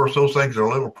off. Now, of course, those things are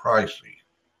a little pricey.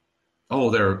 Oh,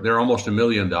 they're almost $1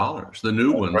 million. The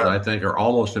new ones, right, I think, are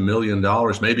almost $1 million,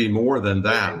 maybe more than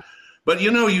that. But,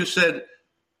 you said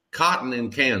cotton in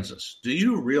Kansas. Do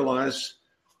you realize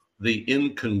the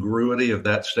incongruity of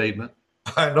that statement?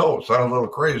 I know. It sounds a little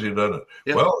crazy, doesn't it?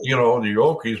 Yeah. Well, the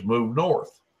Okies moved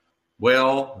north.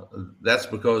 Well, that's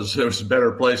because there's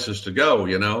better places to go,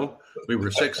 We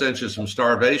were 6 inches from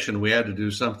starvation. We had to do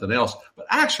something else. But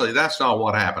actually, that's not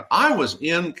what happened. I was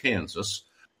in Kansas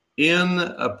in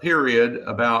a period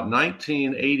about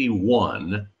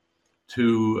 1981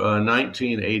 to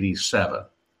 1987.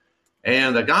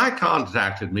 And a guy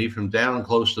contacted me from down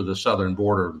close to the southern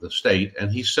border of the state,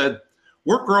 and he said,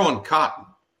 "We're growing cotton."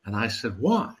 And I said,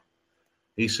 "Why?"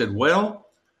 He said, "Well,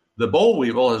 the boll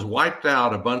weevil has wiped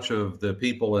out a bunch of the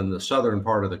people in the southern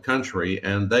part of the country,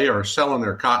 and they are selling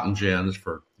their cotton gins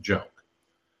for junk."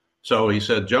 So he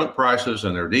said, junk prices,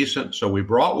 and they're decent. So we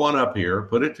brought one up here,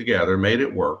 put it together, made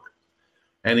it work.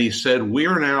 And he said,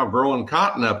 "We're now growing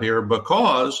cotton up here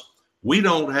because we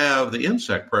don't have the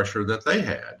insect pressure that they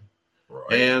had."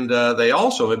 Right. And they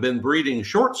also have been breeding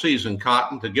short season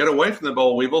cotton to get away from the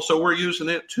boll weevil, so we're using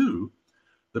it too.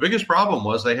 The biggest problem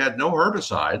was they had no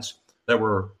herbicides that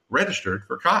were registered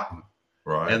for cotton.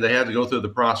 Right. And they had to go through the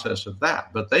process of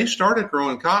that. But they started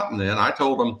growing cotton then. I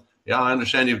told them, "Yeah, I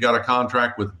understand you've got a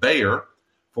contract with Bayer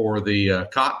for the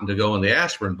cotton to go in the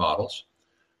aspirin bottles,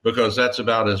 because that's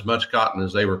about as much cotton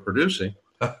as they were producing."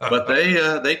 But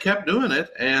they kept doing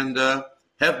it and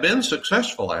have been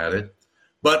successful at it.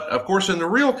 But, of course, in the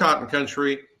real cotton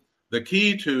country, the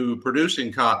key to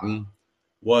producing cotton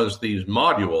was these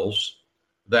modules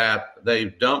that they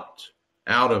dumped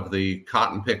out of the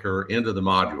cotton picker into the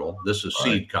module. This is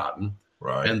seed cotton.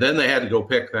 Right. And then they had to go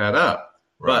pick that up.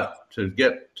 Right. But to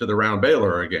get to the round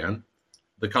baler again,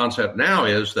 the concept now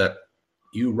is that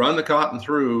you run the cotton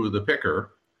through the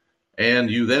picker, and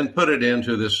you then put it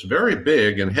into this very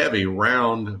big and heavy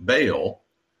round bale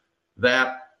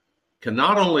that can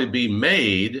not only be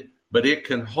made, but it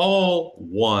can haul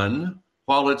one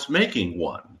while it's making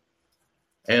one.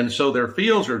 And so their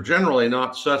fields are generally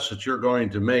not such that you're going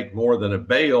to make more than a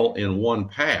bale in one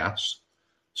pass.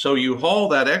 So you haul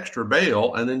that extra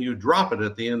bale, and then you drop it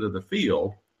at the end of the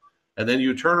field. And then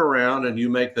you turn around and you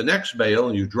make the next bale,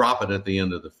 and you drop it at the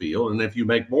end of the field. And if you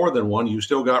make more than one, you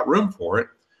still got room for it.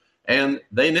 And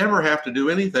they never have to do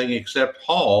anything except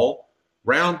haul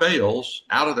round bales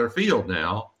out of their field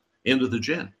now into the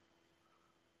gin.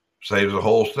 Saves a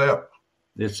whole step.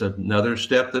 It's another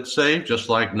step that's saved, just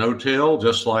like no-till,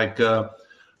 just like the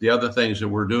other things that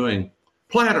we're doing.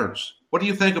 Planters. What do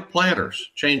you think of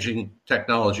planters? Changing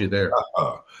technology there.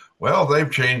 Well, they've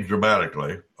changed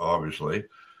dramatically, obviously.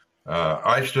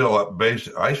 I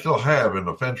still have in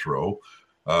the fence row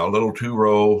a little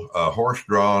 2-row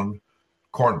horse-drawn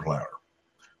corn planter.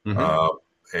 Mm-hmm.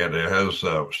 And it has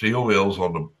steel wheels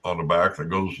on the back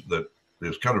that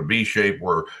is kind of V-shaped,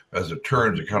 where as it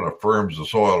turns, it kind of firms the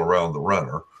soil around the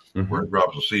runner, mm-hmm, where it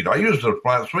drops the seed. I used it to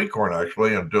plant sweet corn,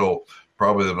 actually, until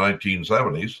probably the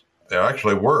 1970s. It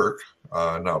actually worked,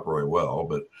 not very well,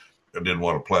 but I didn't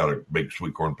want to plant a big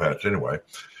sweet corn patch anyway.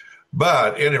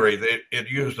 But anyway, it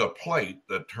used a plate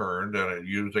that turned, and it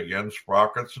used, again,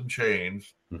 sprockets and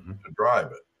chains, mm-hmm, to drive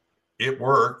it. It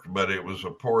worked, but it was a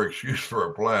poor excuse for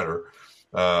a planter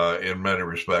in many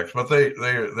respects. But they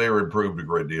were improved a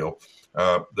great deal.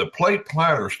 The plate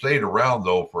planter stayed around,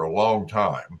 though, for a long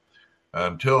time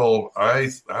until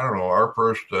I don't know, our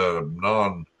first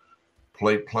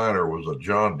non-plate planter was a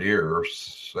John Deere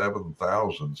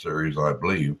 7000 series, I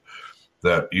believe,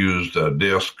 that used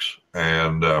discs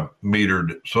and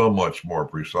metered so much more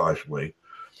precisely.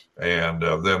 And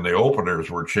then the openers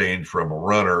were changed from a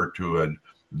runner to a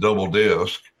double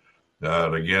disc,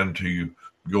 again, to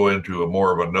go into a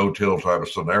more of a no-till type of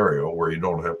scenario where you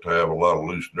don't have to have a lot of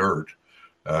loose dirt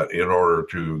in order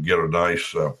to get a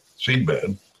nice seed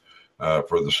bed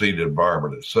for the seed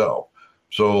environment itself.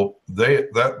 So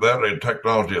that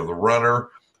technology of the runner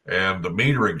and the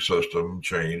metering system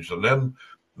changed, and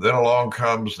then along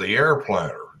comes the air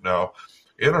planter. Now,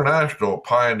 International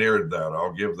pioneered that.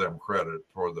 I'll give them credit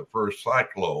for the first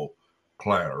cyclo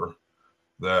planter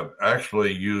that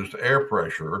actually used air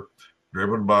pressure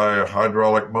driven by a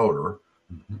hydraulic motor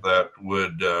that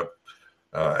would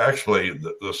actually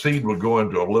the seed would go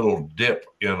into a little dip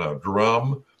in a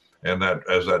drum, and that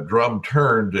as that drum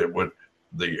turned,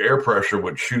 the air pressure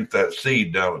would shoot that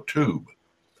seed down a tube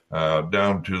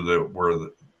down to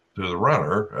the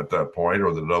runner at that point,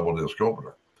 or the double disc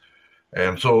opener.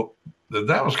 And so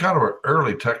that was kind of an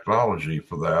early technology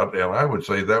for that, and I would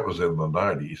say that was in the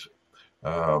 90s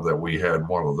that we had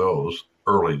one of those,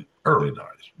 early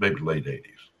 90s, maybe late 80s.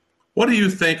 What do you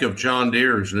think of John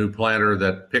Deere's new planter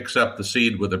that picks up the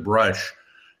seed with a brush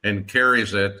and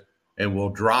carries it and will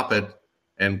drop it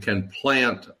and can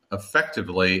plant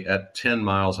effectively at 10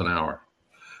 miles an hour?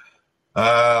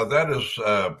 That is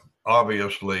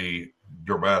obviously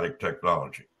dramatic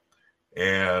technology.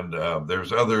 And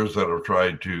there's others that have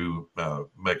tried to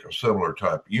make a similar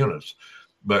type of units.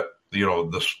 But,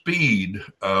 the speed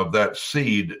of that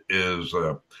seed is,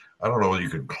 I don't know whether you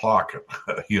can clock it,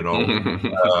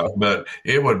 but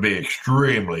it would be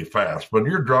extremely fast. When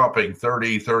you're dropping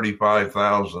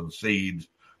 35,000 seeds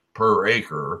per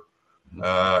acre,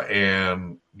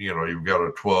 and, you've got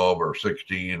a 12 or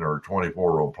 16 or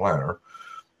 24 row planter,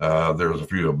 there's a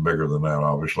few of them bigger than that,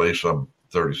 obviously, some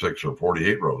 36 or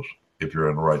 48 rows if you're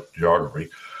in the right geography.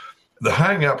 The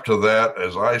hang up to that,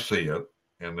 as I see it,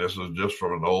 and this is just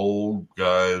from an old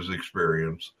guy's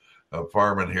experience of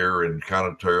farming here in kind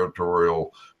of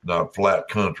territorial, not flat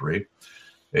country,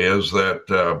 is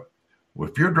that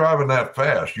if you're driving that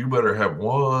fast, you better have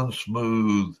one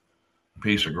smooth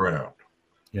piece of ground.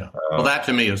 Yeah. Well, that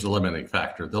to me is the limiting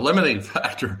factor. The limiting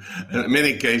factor in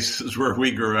many cases where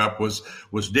we grew up was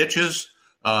ditches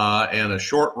and a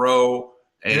short row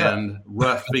and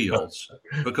rough fields,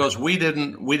 because we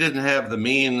didn't have the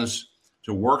means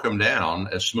to work them down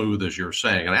as smooth as you're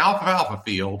saying. An alfalfa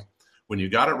field, when you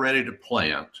got it ready to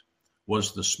plant,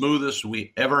 was the smoothest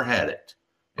we ever had it.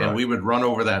 And we would run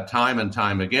over that time and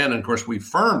time again. And of course, we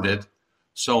firmed it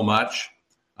so much.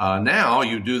 Now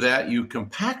you do that, you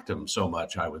compact them so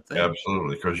much, I would think.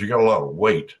 Absolutely, because you got a lot of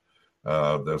weight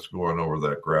that's going over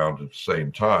that ground at the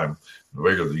same time. The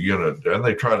bigger the unit, and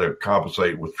they try to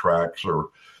compensate with tracks or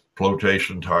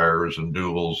flotation tires and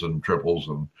duals and triples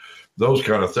and those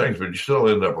kind of things, but you still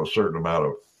end up with a certain amount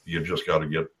of, you just got to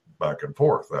get back and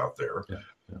forth out there. Yeah.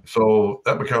 So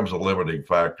that becomes a limiting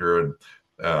factor,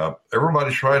 and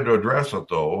everybody's trying to address it,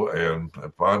 though, and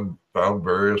found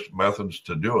various methods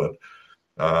to do it.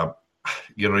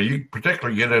 You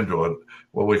particularly get into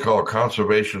what we call a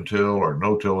conservation till or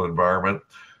no-till environment.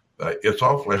 It's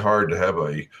awfully hard to have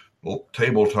a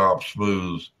tabletop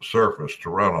smooth surface to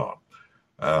run on.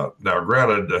 Now,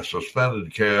 granted,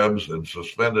 suspended cabs and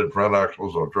suspended front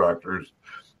axles on tractors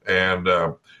and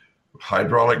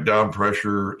hydraulic down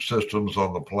pressure systems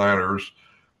on the planters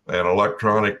and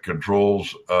electronic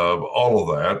controls of all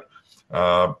of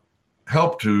that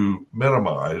help to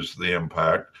minimize the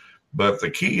impact. But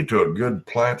the key to a good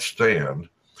plant stand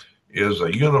is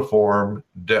a uniform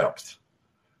depth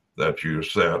that you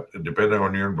set, depending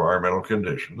on your environmental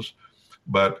conditions.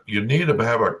 But you need to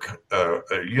have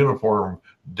a uniform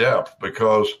depth,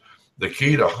 because the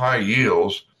key to high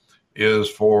yields is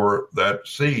for that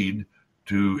seed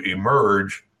to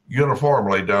emerge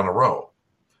uniformly down a row.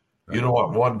 Right. You don't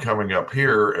want one coming up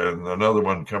here and another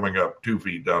one coming up 2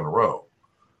 feet down the row.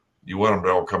 You want them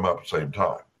to all come up at the same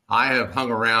time. I have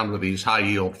hung around with these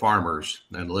high-yield farmers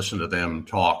and listened to them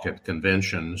talk at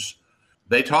conventions.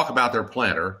 They talk about their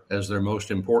planter as their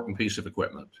most important piece of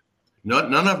equipment.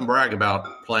 None of them brag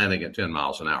about planting at 10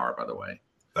 miles an hour, by the way.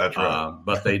 That's right.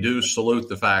 But they do salute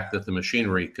the fact that the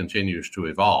machinery continues to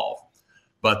evolve.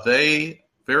 But they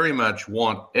very much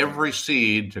want every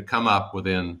seed to come up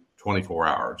within 24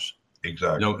 hours.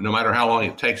 Exactly. No matter how long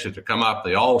it takes it to come up,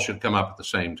 they all should come up at the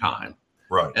same time.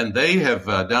 Right. And they have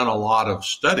done a lot of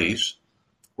studies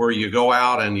where you go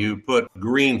out and you put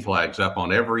green flags up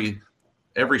on every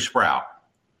sprout.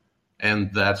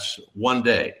 And that's one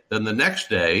day. Then the next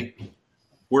day,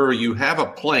 where you have a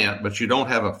plant but you don't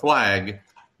have a flag,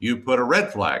 you put a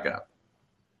red flag up.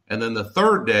 And then the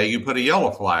third day, you put a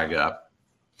yellow flag up.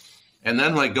 And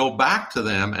then they go back to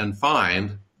them and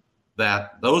find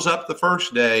that those up the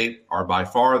first day are by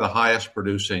far the highest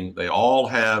producing. They all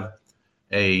have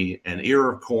an ear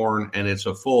of corn, and it's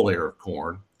a full ear of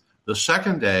corn. The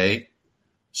second day,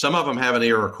 some of them have an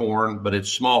ear of corn, but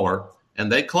it's smaller.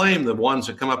 And they claim the ones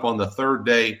that come up on the third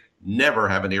day never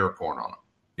have an ear of corn on them.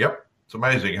 Yep. It's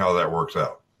amazing how that works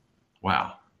out.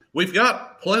 Wow. We've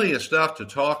got plenty of stuff to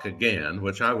talk again,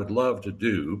 which I would love to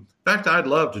do. In fact, I'd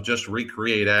love to just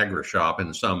recreate AgriShop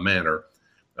in some manner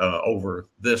over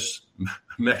this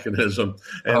mechanism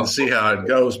and see how it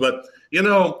goes. But,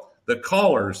 the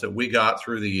callers that we got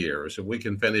through the years, if we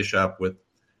can finish up with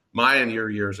my and your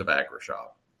years of AgriShop.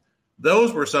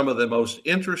 Those were some of the most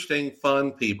interesting,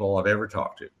 fun people I've ever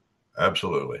talked to.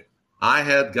 Absolutely. I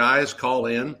had guys call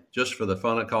in just for the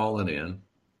fun of calling in.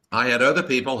 I had other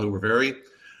people who were very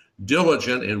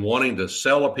diligent in wanting to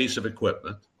sell a piece of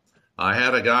equipment. I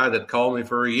had a guy that called me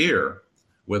for a year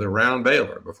with a round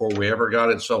baler before we ever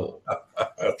got it sold.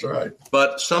 That's right.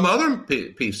 But some other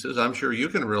pieces, I'm sure you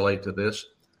can relate to this,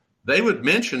 they would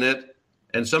mention it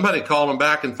and somebody called them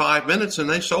back in 5 minutes and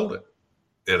they sold it.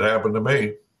 It happened to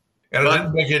me. And it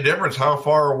didn't make any difference how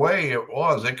far away it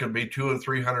was. It could be 200 or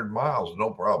 300 miles,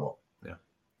 no problem. Yeah.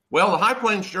 Well, the High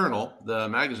Plains Journal, the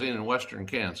magazine in western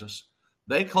Kansas,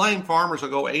 they claim farmers will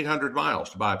go 800 miles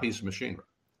to buy a piece of machinery.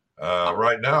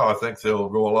 Right now, I think they'll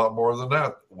go a lot more than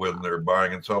that when they're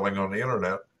buying and selling on the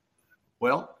internet.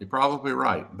 Well, you're probably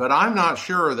right. But I'm not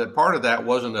sure that part of that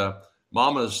wasn't a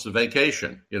mama's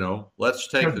vacation. Let's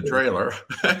take the trailer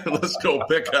and let's go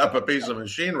pick up a piece of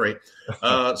machinery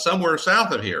somewhere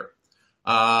south of here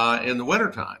in the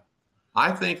wintertime.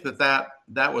 I think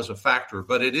that was a factor.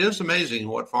 But it is amazing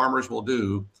what farmers will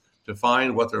do to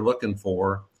find what they're looking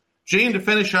for. Gene, to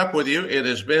finish up with you, it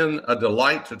has been a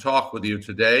delight to talk with you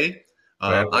today.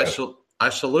 I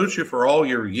salute you for all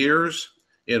your years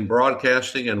in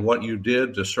broadcasting and what you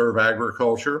did to serve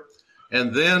agriculture.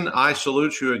 And then I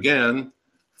salute you again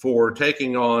for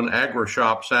taking on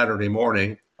AgriShop Saturday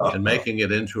morning and making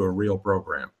it into a real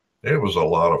program. It was a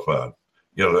lot of fun.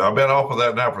 I've been off of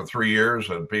that now for 3 years,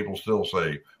 and people still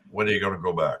say, when are you going to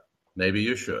go back? Maybe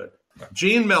you should.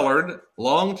 Gene Millard,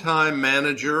 longtime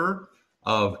manager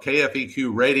of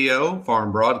KFEQ Radio,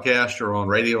 farm broadcaster on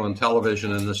radio and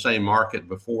television in the same market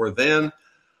before then,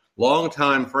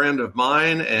 longtime friend of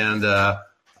mine and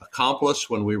accomplice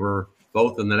when we were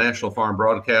both in the National Farm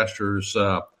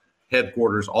Broadcasters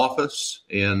headquarters office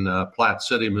in Platte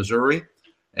City, Missouri,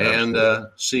 and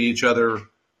see each other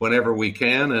whenever we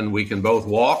can, and we can both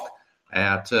walk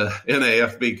at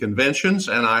NAFB conventions,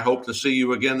 and I hope to see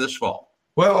you again this fall.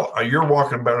 Well, you're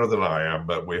walking better than I am,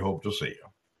 but we hope to see you.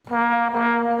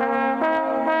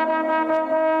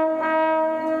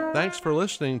 Thanks for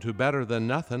listening to Better Than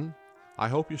Nothing. I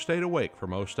hope you stayed awake for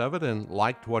most of it and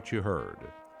liked what you heard.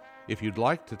 If you'd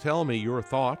like to tell me your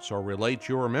thoughts or relate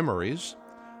your memories,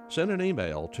 send an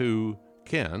email to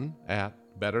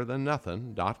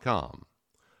ken@betterthannothing.com.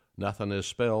 Nothing is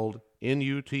spelled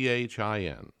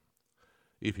Nuthin.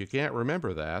 If you can't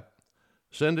remember that,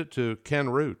 send it to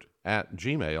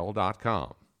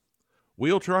kenroot@gmail.com.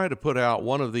 We'll try to put out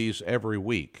one of these every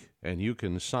week, and you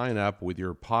can sign up with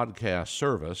your podcast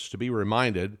service to be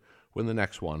reminded when the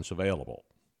next one's available.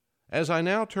 As I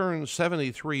now turn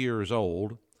 73 years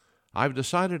old, I've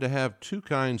decided to have two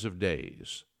kinds of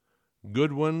days,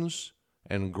 good ones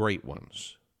and great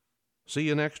ones. See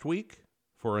you next week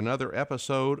for another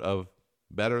episode of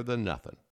Better Than Nothing.